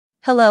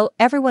Hello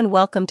everyone,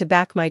 welcome to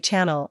back my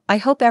channel. I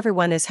hope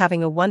everyone is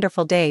having a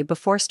wonderful day.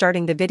 Before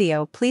starting the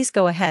video, please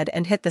go ahead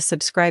and hit the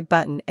subscribe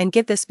button and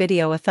give this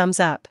video a thumbs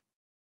up.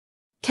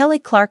 Kelly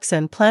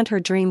Clarkson planned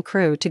her dream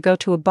crew to go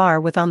to a bar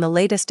with on the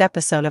latest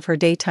episode of her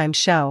daytime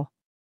show.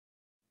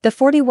 The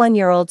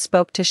 41-year-old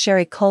spoke to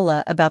Sherry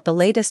Cola about the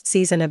latest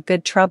season of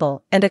Good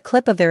Trouble, and a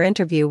clip of their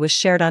interview was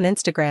shared on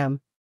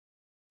Instagram.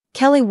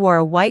 Kelly wore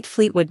a white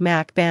Fleetwood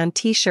Mac band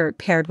t-shirt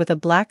paired with a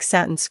black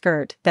satin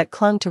skirt that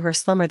clung to her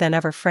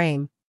slimmer-than-ever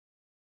frame.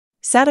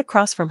 Sat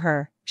across from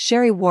her,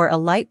 Sherry wore a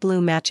light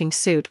blue matching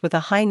suit with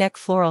a high-neck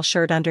floral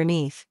shirt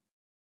underneath.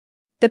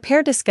 The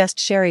pair discussed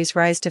Sherry's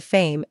rise to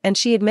fame, and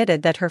she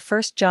admitted that her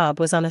first job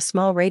was on a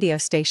small radio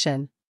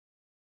station.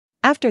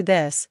 After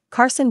this,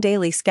 Carson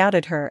Daly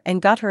scouted her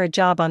and got her a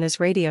job on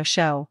his radio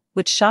show,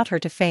 which shot her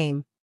to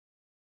fame.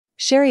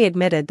 Sherry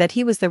admitted that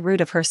he was the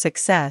root of her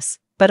success,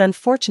 but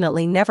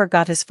unfortunately never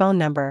got his phone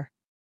number.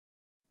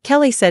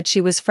 Kelly said she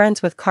was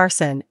friends with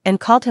Carson and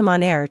called him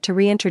on air to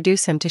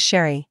reintroduce him to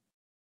Sherry.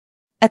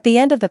 At the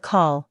end of the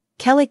call,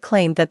 Kelly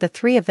claimed that the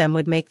three of them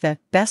would make the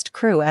best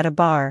crew at a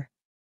bar.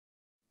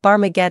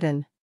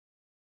 Barmageddon.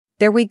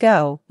 "There we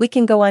go, we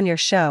can go on your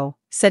show,"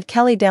 said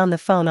Kelly down the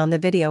phone on the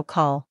video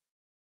call.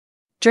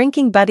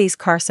 Drinking buddies.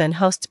 Carson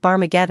hosts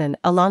Barmageddon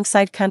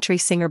alongside country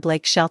singer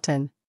Blake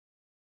Shelton.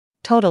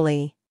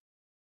 "Totally.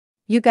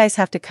 You guys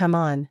have to come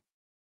on.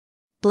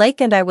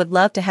 Blake and I would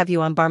love to have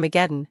you on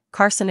Barmageddon,"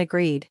 Carson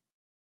agreed.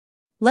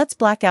 "Let's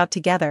black out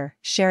together,"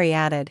 Sherry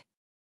added.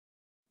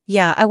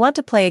 "Yeah, I want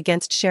to play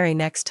against Sherry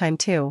next time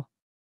too.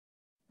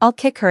 I'll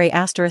kick her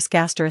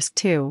 ***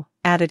 too,"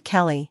 added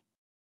Kelly.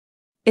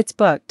 "It's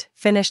booked,"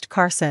 finished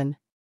Carson.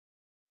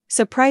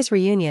 "Surprise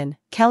reunion,"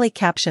 Kelly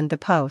captioned the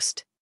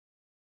post.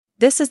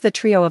 "This is the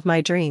trio of my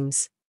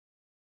dreams.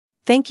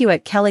 Thank you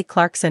at Kelly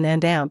Clarkson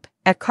and AMP,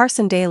 at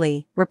Carson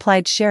Daly,"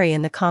 replied Sherry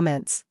in the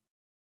comments.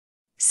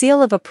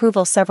 Seal of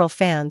approval. Several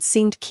fans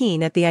seemed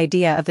keen at the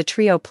idea of the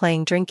trio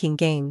playing drinking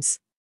games.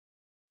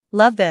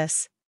 "Love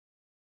this.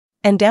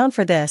 And down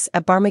for this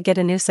at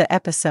Barmageddonusa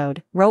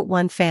episode," wrote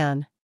one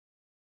fan.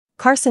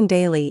 "Carson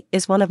Daly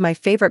is one of my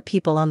favorite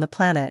people on the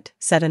planet,"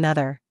 said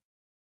another.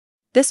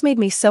 "This made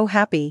me so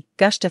happy,"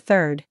 gushed a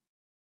third.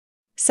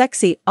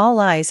 Sexy.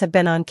 All eyes have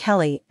been on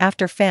Kelly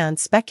after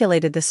fans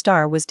speculated the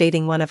star was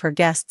dating one of her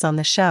guests on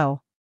the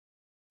show.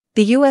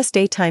 The U.S.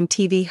 daytime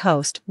TV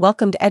host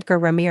welcomed Edgar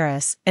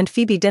Ramirez and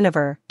Phoebe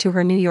Dynevor to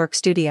her New York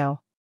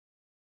studio.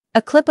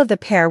 A clip of the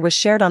pair was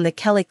shared on the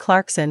Kelly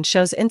Clarkson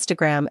Show's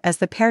Instagram as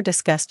the pair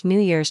discussed New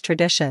Year's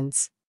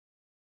traditions.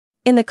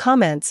 In the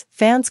comments,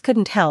 fans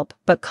couldn't help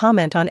but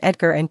comment on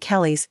Edgar and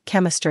Kelly's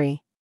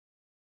chemistry.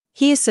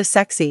 "He is so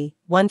sexy,"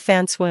 one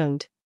fan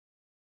swooned.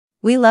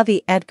 "We love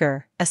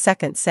Edgar," a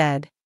second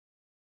said.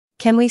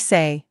 "Can we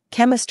say,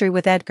 chemistry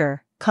with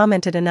Edgar,"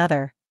 commented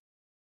another.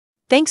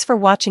 Thanks for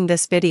watching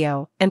this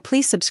video, and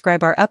please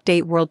subscribe our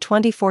Update World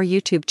 24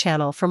 YouTube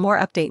channel for more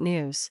update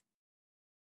news.